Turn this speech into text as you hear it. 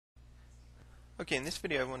Okay, in this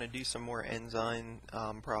video I want to do some more enzyme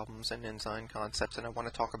problems and enzyme concepts, and I want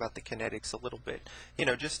to talk about the kinetics a little bit.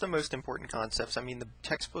 Just the most important concepts. I mean, the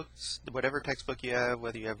textbooks, whatever textbook you have,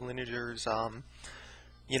 whether you have Lineager's,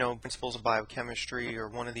 Principles of Biochemistry, or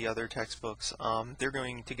one of the other textbooks, they're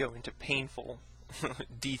going to go into painful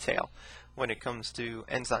detail when it comes to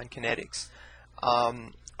enzyme kinetics.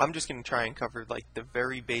 I'm just going to try and cover like the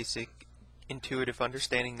very basic intuitive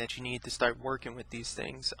understanding that you need to start working with these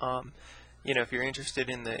things. If you're interested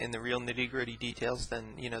in the real nitty-gritty details,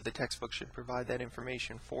 then the textbook should provide that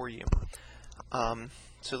information for you.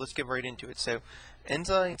 So let's get right into it. So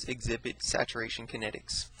enzymes exhibit saturation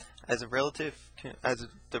kinetics. As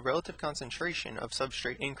the relative concentration of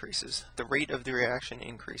substrate increases, the rate of the reaction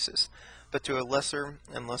increases, but to a lesser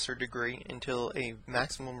and lesser degree until a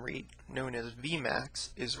maximum rate known as Vmax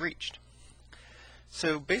is reached.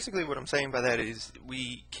 So basically what I'm saying by that is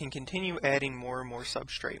we can continue adding more and more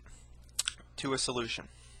substrate to a solution.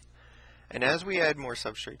 And as we add more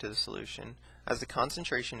substrate to the solution, as the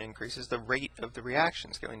concentration increases, the rate of the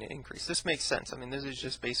reaction is going to increase. This makes sense. I mean, this is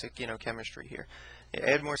just basic, chemistry here. You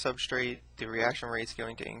add more substrate, the reaction rate is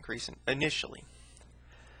going to increase initially.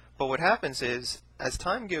 But what happens is, as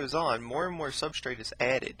time goes on, more and more substrate is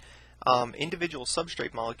added. Individual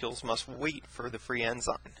substrate molecules must wait for the free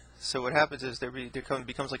enzyme. So what happens is there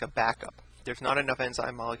becomes like a backup. There's not enough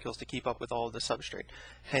enzyme molecules to keep up with all of the substrate.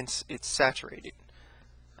 Hence, it's saturated.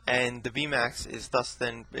 And the Vmax is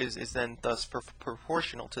then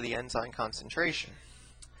proportional to the enzyme concentration.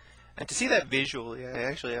 And to see that visually, I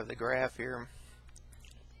actually have the graph here.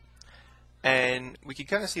 And we can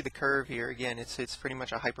kind of see the curve here. Again, it's pretty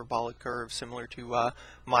much a hyperbolic curve similar to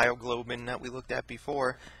myoglobin that we looked at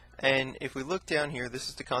before. And if we look down here, this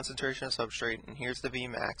is the concentration of substrate, and here's the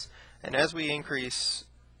Vmax. And as we increase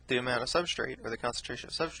the amount of substrate, or the concentration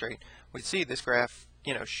of substrate, we see this graph,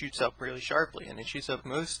 shoots up really sharply, and it shoots up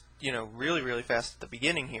really, really fast at the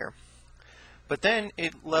beginning here. But then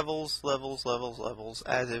it levels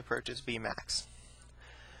as it approaches Vmax.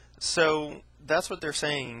 So that's what they're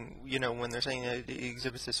saying, when they're saying that it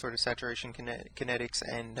exhibits this sort of saturation kinetics,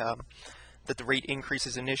 and that the rate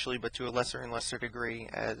increases initially, but to a lesser and lesser degree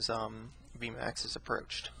as Vmax is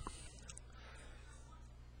approached.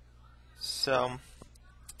 So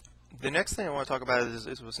the next thing I want to talk about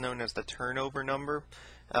is what's known as the turnover number.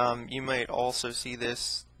 You might also see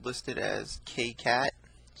this listed as kcat,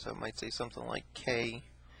 so it might say something like kcat.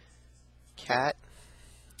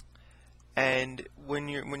 And when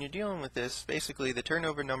you're dealing with this, basically the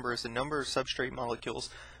turnover number is the number of substrate molecules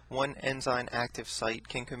one enzyme active site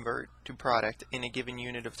can convert to product in a given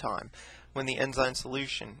unit of time when the enzyme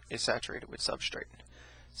solution is saturated with substrate.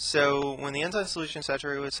 So when the enzyme solution is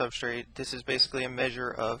saturated with substrate, this is basically a measure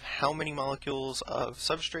of how many molecules of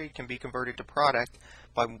substrate can be converted to product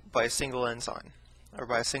by a single enzyme, or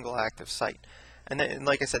by a single active site. And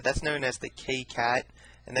like I said, that's known as the kcat,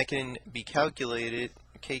 and that can be calculated,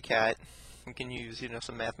 kcat, we can use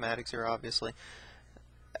some mathematics here obviously,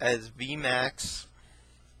 as Vmax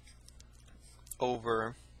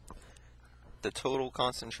over the total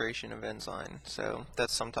concentration of enzyme. So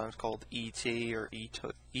that's sometimes called ET or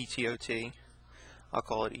ETOT. I'll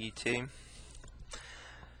call it ET.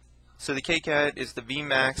 So the kcat is the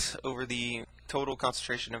Vmax over the total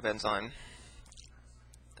concentration of enzyme.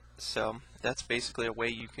 So that's basically a way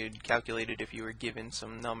you could calculate it if you were given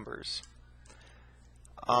some numbers.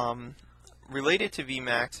 Related to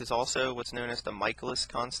Vmax is also what's known as the Michaelis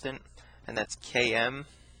constant, and that's Km.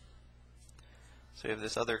 So we have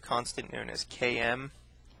this other constant known as Km.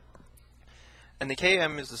 And the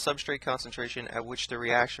Km is the substrate concentration at which the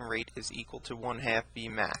reaction rate is equal to 1/2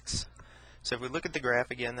 Vmax. So if we look at the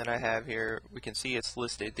graph again that I have here, we can see it's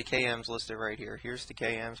listed. The Km's listed right here. Here's the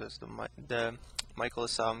Km, so it's the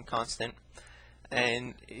Michaelis constant.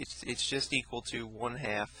 And it's just equal to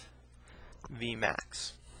 1/2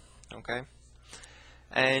 Vmax. Okay?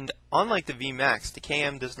 And unlike the Vmax, the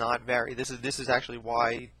Km does not vary. This is actually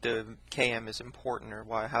why the Km is important, or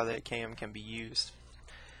how the Km can be used.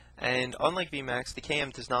 And unlike Vmax, the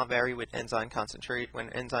Km does not vary with enzyme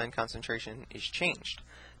concentration is changed.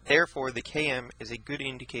 Therefore, the Km is a good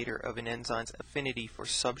indicator of an enzyme's affinity for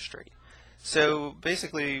substrate. So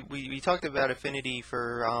basically, we talked about affinity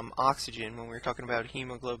for oxygen when we were talking about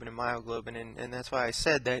hemoglobin and myoglobin, and that's why I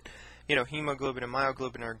said that hemoglobin and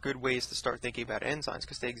myoglobin are good ways to start thinking about enzymes,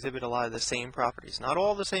 because they exhibit a lot of the same properties. Not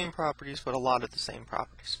all the same properties, but a lot of the same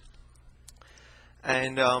properties.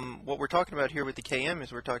 And what we're talking about here with the Km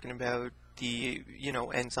is we're talking about the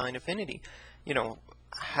enzyme affinity.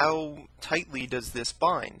 How tightly does this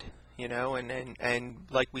bind? And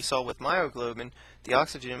like we saw with myoglobin, the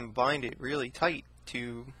oxygen bind it really tight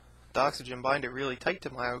to the oxygen bind it really tight to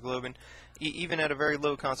myoglobin, even at a very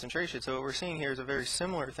low concentration. So what we're seeing here is a very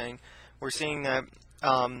similar thing. We're seeing that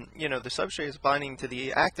the substrate is binding to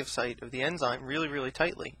the active site of the enzyme really, really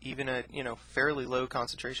tightly, even at fairly low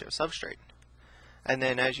concentration of substrate. And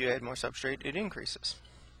then as you add more substrate, it increases.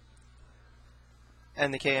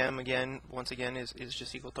 And the Km again, once again, is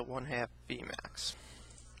just equal to 1/2 Vmax.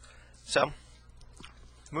 So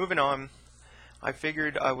moving on, I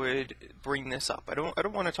figured I would bring this up. I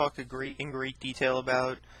don't want to talk in great detail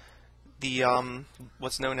about the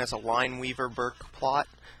what's known as a Lineweaver-Burke plot,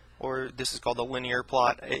 or this is called a linear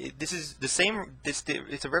plot. This is the same.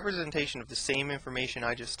 It's a representation of the same information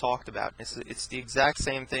I just talked about. It's the exact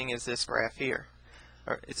same thing as this graph here.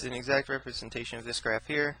 It's an exact representation of this graph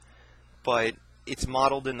here, but it's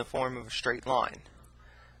modeled in the form of a straight line.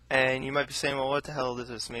 And you might be saying, well, what the hell does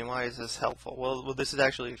this mean? Why is this helpful? Well, this is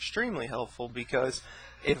actually extremely helpful, because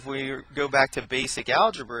if we go back to basic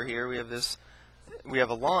algebra here, we have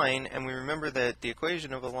a line, and we remember that the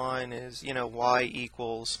equation of a line is, y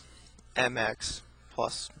equals mx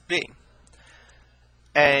plus b.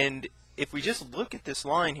 And if we just look at this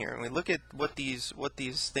line here, and we look at what these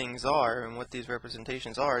things are and what these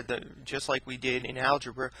representations are, just like we did in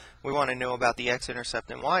algebra, we want to know about the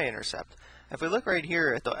x-intercept and y-intercept. If we look right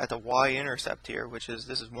here at the y-intercept here, which is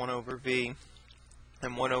this is 1 over v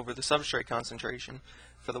and 1 over the substrate concentration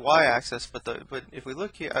for the y-axis, but if we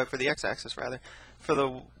look here for the x-axis rather, for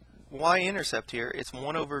the y-intercept here, it's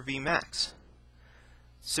 1 over v max.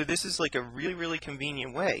 So this is like a really, really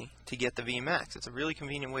convenient way to get the Vmax. It's a really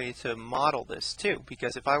convenient way to model this too,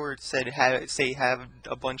 because if I were to have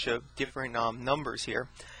a bunch of different numbers here,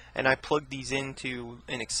 and I plug these into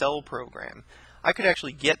an Excel program, I could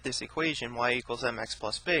actually get this equation, y equals mx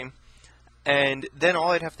plus b, and then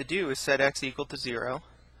all I'd have to do is set x equal to 0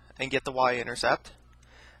 and get the y-intercept,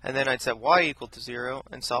 and then I'd set y equal to 0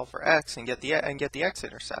 and solve for x and get the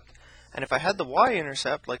x-intercept. And if I had the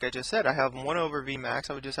y-intercept, like I just said, I have 1 over Vmax,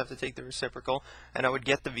 I would just have to take the reciprocal, and I would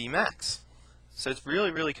get the Vmax. So it's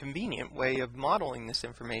really, really convenient way of modeling this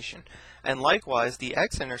information. And likewise, the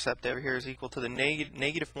x-intercept over here is equal to the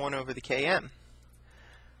negative 1 over the Km.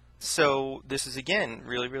 So this is, again,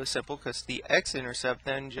 really, really simple, because the x-intercept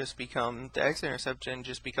then just becomes,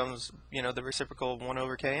 the reciprocal of 1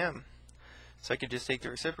 over Km. So I could just take the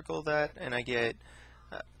reciprocal of that, and I get,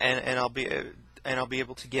 and I'll be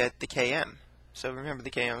able to get the Km. So remember,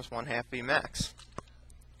 the Km is 1/2 Vmax.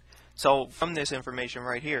 So from this information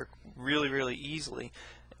right here, really, really easily,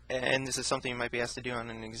 and this is something you might be asked to do on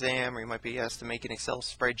an exam, or you might be asked to make an Excel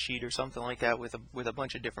spreadsheet or something like that with a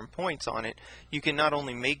bunch of different points on it. You can not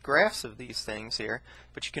only make graphs of these things here,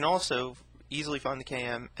 but you can also easily find the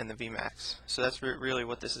Km and the Vmax. So that's really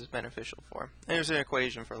what this is beneficial for. And there's an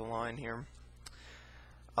equation for the line here.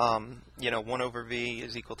 1 over V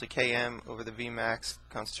is equal to Km over the Vmax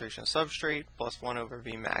concentration of substrate plus 1 over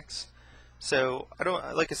Vmax. So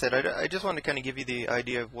like I said, I just wanted to kind of give you the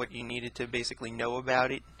idea of what you needed to basically know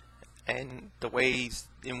about it, and the ways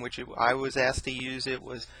in which I was asked to use it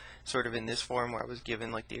was sort of in this form, where I was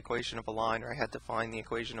given like the equation of a line, or I had to find the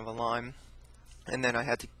equation of a line, and then I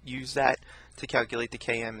had to use that to calculate the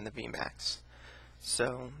Km and the Vmax.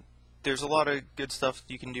 So there's a lot of good stuff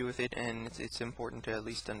you can do with it, and it's important to at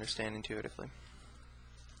least understand intuitively.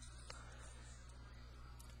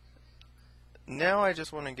 Now I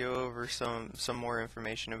just want to go over some more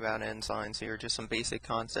information about enzymes here, just some basic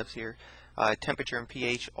concepts here. Temperature and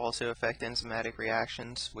pH also affect enzymatic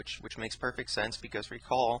reactions, which makes perfect sense, because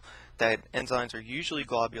recall that enzymes are usually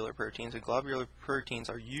globular proteins, and globular proteins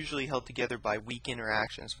are usually held together by weak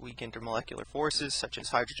interactions, weak intermolecular forces such as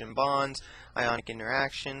hydrogen bonds, ionic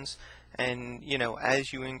interactions, and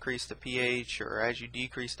as you increase the pH or as you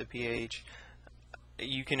decrease the pH,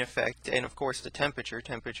 you can affect, and of course the temperature,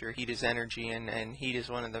 heat is energy, and heat is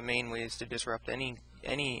one of the main ways to disrupt any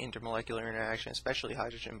intermolecular interaction, especially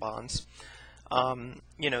hydrogen bonds.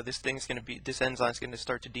 This enzyme is going to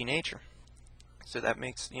start to denature. So that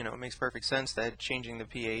makes, it makes perfect sense that changing the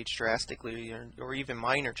pH drastically, or even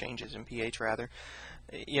minor changes in pH rather,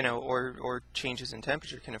 or changes in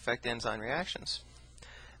temperature can affect enzyme reactions.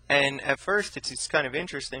 And at first, it's kind of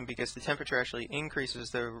interesting, because the temperature actually increases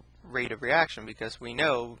the rate of reaction, because we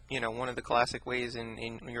know, one of the classic ways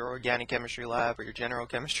in your organic chemistry lab or your general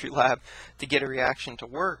chemistry lab to get a reaction to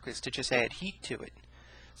work is to just add heat to it.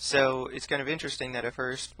 So it's kind of interesting that at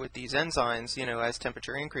first with these enzymes, as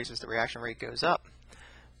temperature increases, the reaction rate goes up.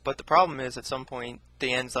 But the problem is, at some point,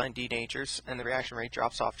 the enzyme denatures and the reaction rate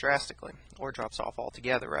drops off drastically, or drops off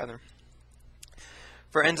altogether rather.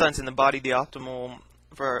 For enzymes in the body, the optimal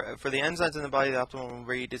For the enzymes in the body, the optimal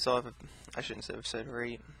rate is I shouldn't have said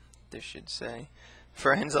rate. This should say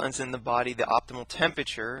For enzymes in the body, the optimal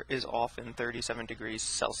temperature is often 37 degrees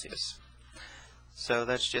Celsius. So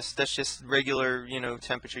that's just regular,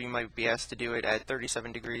 temperature. You might be asked to do it at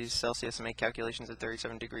 37 degrees Celsius and make calculations at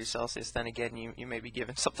 37 degrees Celsius. Then again, you may be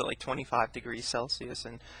given something like 25 degrees Celsius,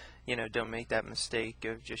 and don't make that mistake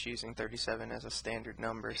of just using 37 as a standard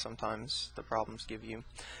number. Sometimes the problems give you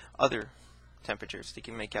other temperatures that you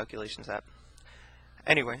can make calculations at.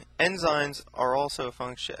 Anyway, enzymes also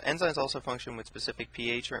function with specific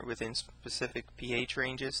pH within specific pH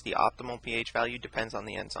ranges. The optimal pH value depends on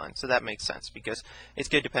the enzyme, so that makes sense because it's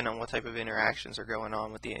going to depend on what type of interactions are going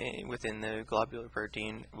on within the globular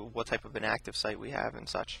protein, what type of an active site we have, and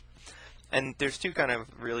such. And there's two kind of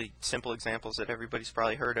really simple examples that everybody's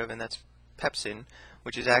probably heard of, and that's pepsin,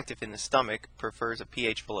 which is active in the stomach, prefers a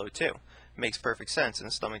pH below 2. It makes perfect sense, and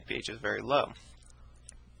the stomach pH is very low,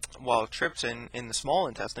 while trypsin in the small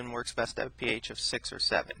intestine works best at a pH of 6 or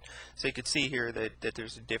 7. So you can see here that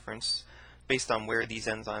there's a difference based on where these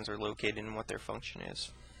enzymes are located and what their function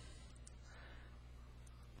is.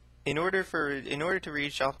 In order to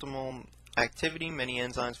reach optimal activity, many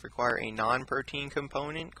enzymes require a non-protein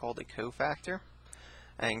component called a cofactor,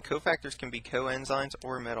 and cofactors can be coenzymes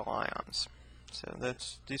or metal ions. So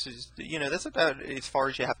that's about as far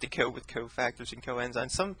as you have to go with cofactors and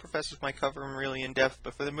coenzymes. Some professors might cover them really in depth,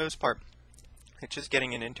 but for the most part, it's just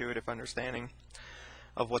getting an intuitive understanding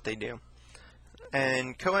of what they do.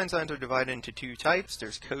 And coenzymes are divided into two types.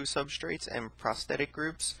 There's co-substrates and prosthetic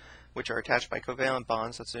groups, which are attached by covalent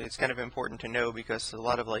bonds. It's kind of important to know because a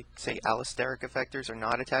lot of, say, allosteric effectors are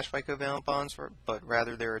not attached by covalent bonds, but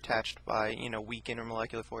rather they're attached by, weak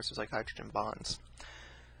intermolecular forces like hydrogen bonds.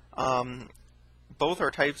 Both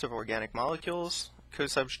are types of organic molecules.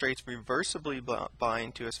 Co-substrates reversibly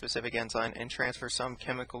bind to a specific enzyme and transfer some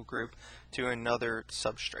chemical group to another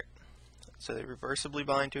substrate. So they reversibly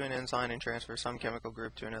bind to an enzyme and transfer some chemical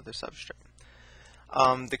group to another substrate.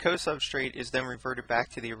 The co-substrate is then reverted back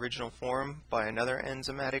to the original form by another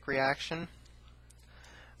enzymatic reaction.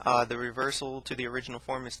 The reversal to the original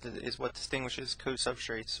form is what distinguishes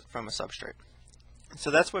co-substrates from a substrate. So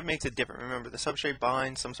that's what makes it different. Remember, the substrate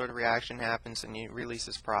binds, some sort of reaction happens, and it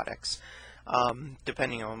releases products,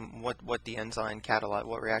 depending on what reaction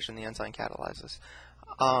the enzyme catalyzes.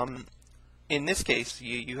 In this case,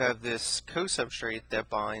 you have this co-substrate that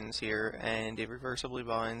binds here, and it reversibly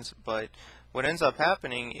binds, but what ends up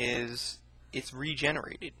happening is it's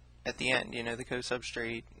regenerated at the end. The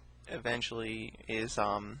co-substrate eventually is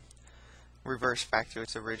reversed back to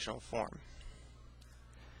its original form.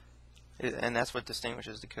 And that's what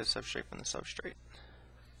distinguishes the co-substrate from the substrate.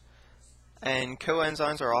 And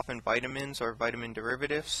coenzymes are often vitamins or vitamin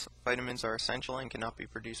derivatives. Vitamins are essential and cannot be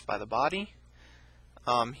produced by the body.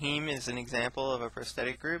 Heme is an example of a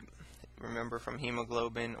prosthetic group. Remember from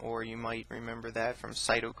hemoglobin, or you might remember that from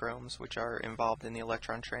cytochromes, which are involved in the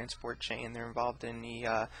electron transport chain. They're involved in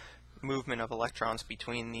the movement of electrons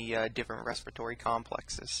between the different respiratory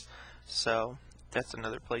complexes. So that's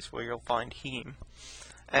another place where you'll find heme.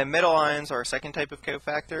 And metal ions are a second type of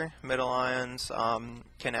cofactor. Metal ions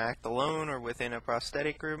can act alone or within a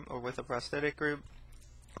prosthetic group or with a prosthetic group.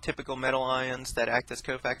 Typical metal ions that act as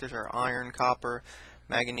cofactors are iron, copper,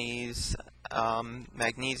 manganese,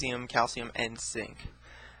 magnesium, calcium, and zinc.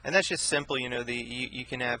 And that's just simple. You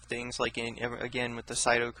can have things like, again, with the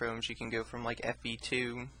cytochromes, you can go from like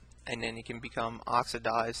Fe2 and then it can become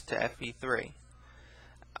oxidized to Fe3.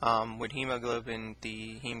 With hemoglobin,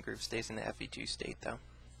 the heme group stays in the Fe2 state though.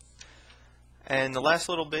 And the last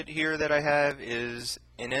little bit here that I have is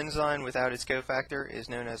an enzyme without its cofactor is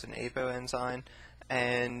known as an apoenzyme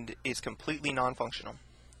and is completely non-functional.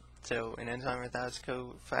 So an enzyme without its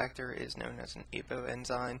cofactor is known as an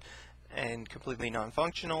apoenzyme and completely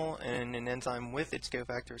non-functional, and an enzyme with its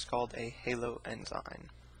cofactor is called a haloenzyme.